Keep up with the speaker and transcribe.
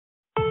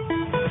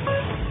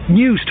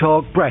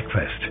Newstalk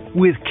Breakfast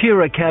with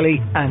Ciara Kelly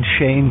and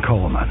Shane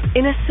Coleman.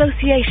 In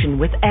association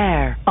with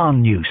AIR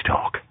on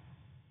Newstalk.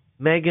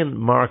 Meghan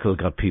Markle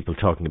got people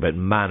talking about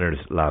manners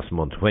last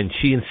month when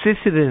she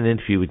insisted in an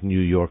interview with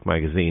New York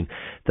magazine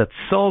that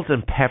salt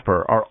and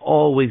pepper are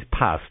always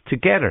passed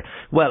together.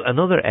 Well,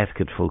 another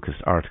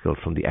etiquette-focused article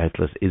from the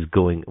outlet is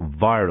going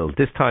viral,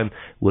 this time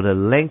with a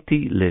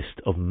lengthy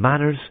list of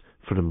manners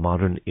for the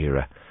modern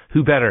era.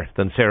 Who better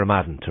than Sarah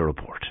Madden to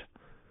report?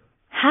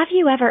 Have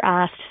you ever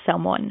asked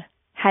someone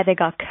how they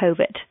got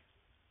COVID?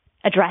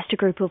 Addressed a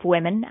group of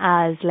women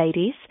as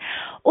ladies?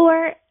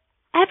 Or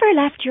ever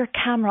left your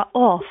camera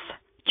off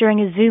during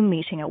a Zoom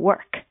meeting at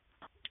work?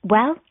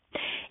 Well,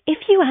 if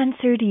you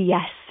answered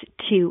yes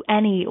to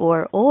any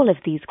or all of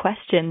these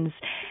questions,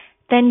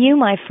 then you,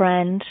 my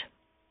friend,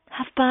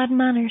 have bad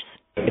manners.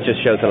 It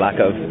just shows a lack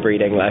of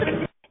breeding,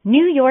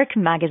 New York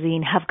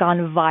magazine have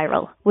gone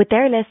viral with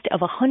their list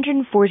of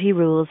 140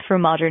 rules for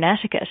modern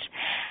etiquette.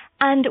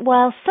 And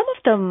while some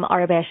of them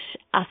are a bit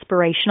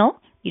aspirational,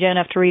 you don't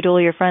have to read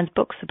all your friends'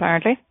 books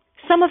apparently,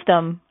 some of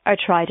them are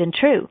tried and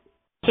true.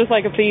 Just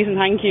like a please and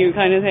thank you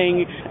kind of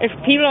thing. If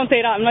people don't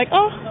say that, I'm like,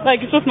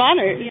 it's just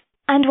manners.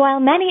 And while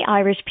many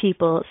Irish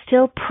people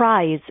still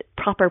prize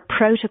proper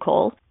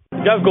protocol,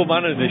 you have good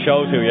manners in the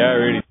show too, yeah,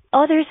 really.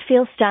 Others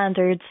feel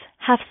standards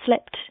have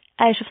slipped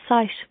out of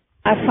sight.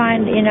 I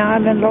find in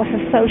Ireland lots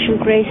of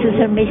social graces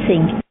are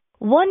missing.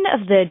 One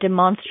of the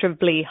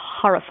demonstrably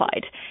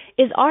horrified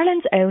is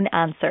Ireland's own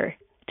answer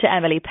to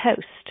Emily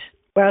Post.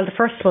 Well, the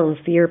first one's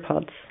the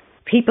earpods.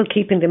 People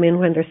keeping them in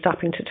when they're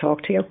stopping to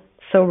talk to you.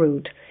 So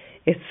rude.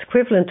 It's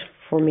equivalent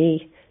for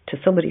me to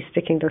somebody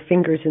sticking their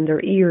fingers in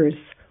their ears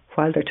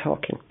while they're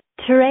talking.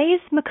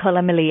 Therese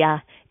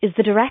McCullough-Malia is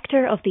the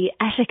director of the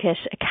Etiquette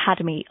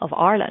Academy of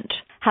Ireland,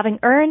 having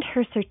earned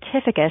her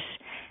certificate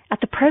at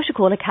the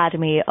Protocol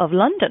Academy of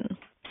London.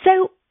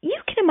 So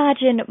you can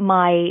imagine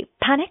my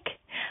panic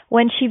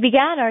when she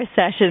began our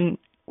session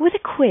with a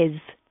quiz.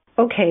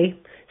 Okay,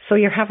 so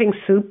you're having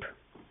soup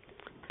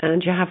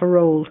and you have a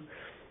roll.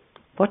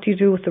 What do you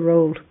do with the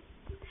roll?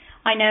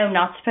 I know I'm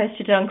not supposed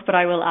to dunk, but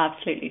I will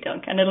absolutely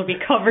dunk, and it'll be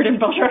covered in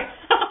butter.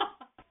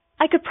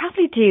 I could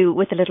probably do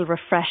with a little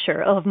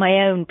refresher of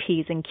my own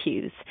P's and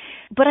Q's,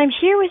 but I'm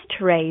here with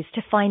Therese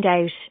to find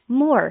out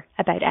more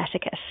about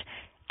etiquette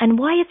and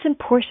why it's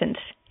important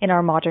in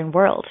our modern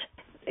world.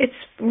 It's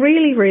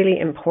really, really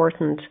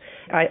important.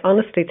 I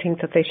honestly think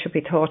that they should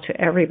be taught to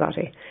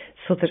everybody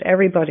so that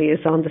everybody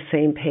is on the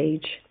same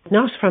page,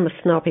 not from a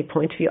snobby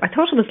point of view. I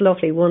thought it was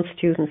lovely. One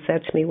student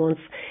said to me once,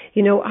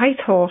 I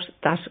thought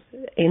that,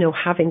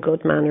 having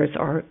good manners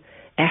or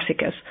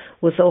etiquette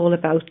was all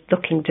about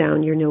looking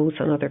down your nose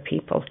on other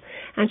people.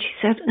 And she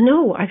said,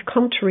 no, I've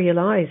come to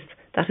realise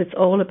that it's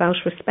all about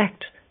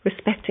respect,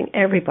 respecting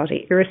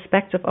everybody,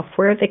 irrespective of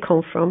where they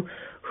come from,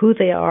 who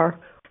they are.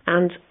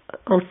 And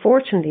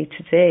unfortunately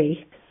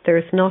today, there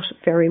is not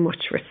very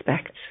much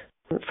respect.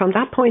 From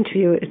that point of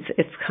view,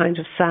 it's kind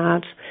of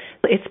sad.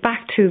 It's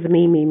back to the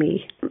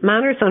me.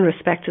 Manners and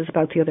respect is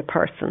about the other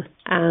person.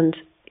 And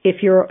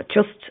if you're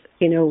just,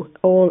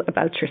 all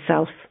about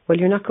yourself, well,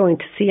 you're not going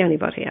to see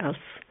anybody else.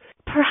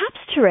 Perhaps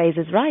Therese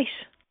is right.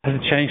 Has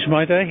it changed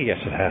my day? Yes,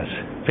 it has.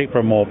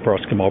 People are more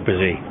brusque and more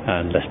busy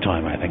and less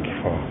time, I think,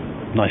 for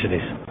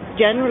niceties.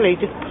 Generally,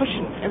 just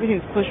pushing.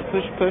 Everything's push.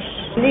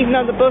 And even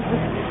on the buses,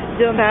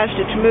 they don't ask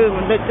you to move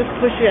and they just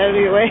push you out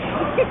of your way.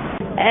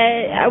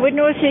 I would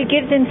know if you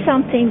give them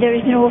something, there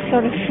is no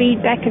sort of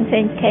feedback and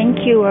saying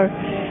thank you. Or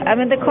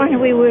in the corner,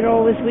 we would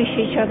always wish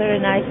each other a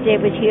nice day,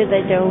 but here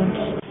they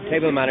don't.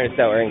 Table manners,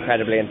 though, are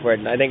incredibly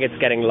important. I think it's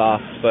getting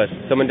lost, but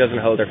someone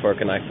doesn't hold their fork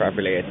and knife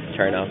properly, it's a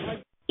turn off.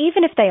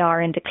 Even if they are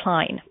in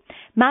decline,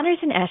 manners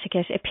and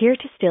etiquette appear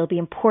to still be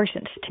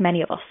important to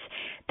many of us,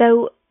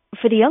 though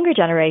for the younger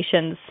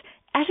generations,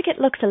 etiquette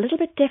looks a little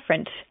bit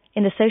different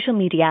in the social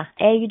media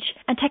age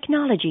and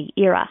technology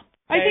era.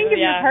 I think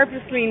if you're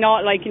purposely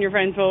not liking your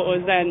friend's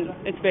photos, then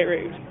it's a bit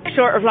rude.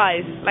 Short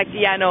replies, like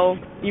no.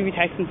 You be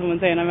texting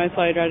someone saying I'm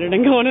outside rather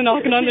than going and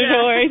knocking on their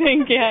door, I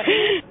think,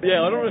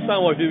 Yeah, I don't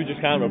understand why people just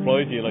can't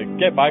reply to you.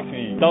 Get back to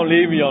me. Don't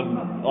leave me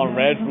on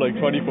red for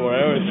 24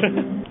 hours.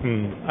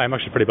 I'm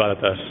actually pretty bad at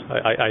that.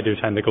 I do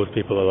tend to go to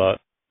people a lot.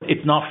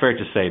 It's not fair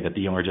to say that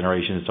the younger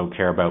generations don't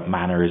care about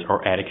manners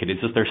or etiquette. It's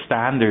just their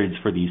standards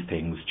for these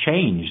things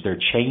change. They're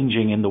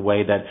changing in the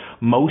way that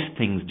most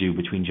things do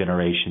between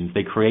generations.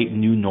 They create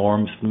new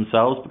norms for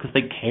themselves because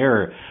they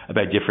care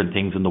about different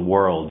things in the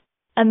world.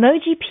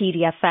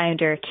 Emojipedia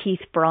founder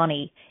Keith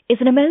Bronny is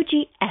an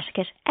emoji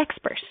etiquette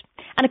expert.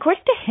 And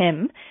according to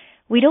him,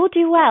 we'd all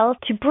do well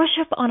to brush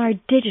up on our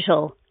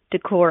digital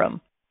decorum.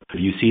 If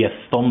you see a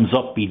thumbs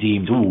up be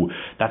deemed,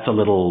 that's a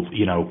little,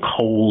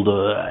 cold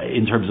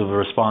in terms of a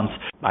response,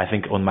 I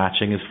think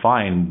unmatching is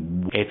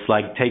fine. It's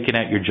like taking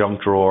out your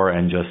junk drawer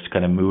and just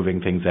kind of moving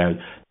things out.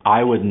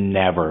 I would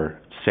never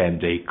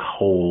send a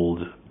cold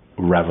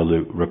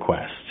Revolut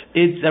request.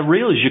 It's a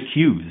real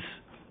j'accuse,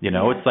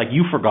 It's like,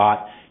 you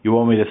forgot, you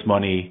owe me this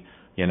money,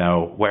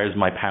 where's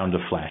my pound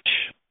of flesh?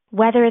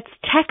 Whether it's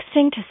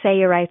texting to say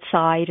you're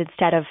outside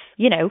instead of,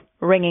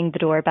 ringing the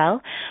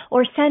doorbell,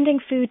 or sending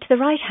food to the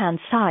right-hand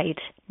side,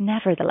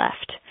 never the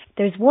left.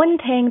 There's one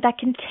thing that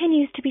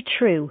continues to be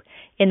true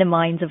in the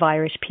minds of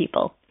Irish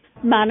people.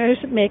 Manners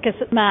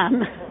maketh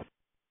man.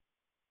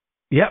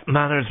 Yep,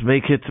 manners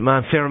make it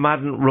man. Sarah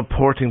Madden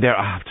reporting there.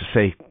 I have to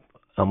say,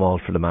 I'm all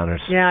for the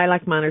manners. Yeah, I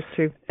like manners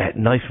too.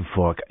 Knife and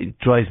fork. It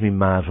drives me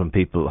mad when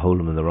people hold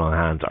them in the wrong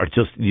hands or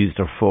just use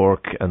their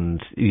fork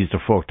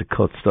to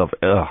cut stuff.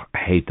 Ugh, I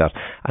hate that.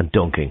 And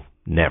dunking.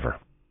 Never.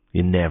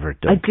 You never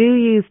dunk. I do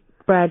use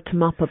bread to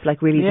mop up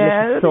like really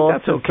delicious sauce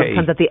that's okay.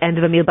 sometimes at the end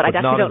of a meal, but I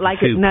actually don't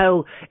like it.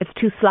 No, it's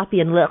too sloppy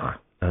and ugh.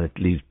 And it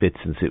leaves bits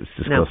and it's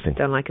disgusting. No,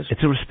 don't like it.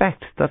 It's a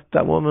respect.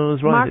 That woman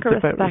was right. Mark it's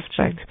about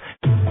respect.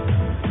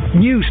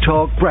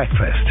 Newstalk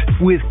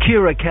Breakfast with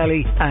Ciara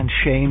Kelly and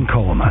Shane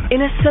Coleman.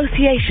 In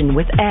association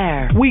with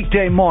AIR.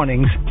 Weekday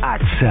mornings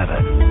at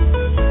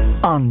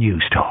 7 on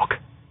Newstalk.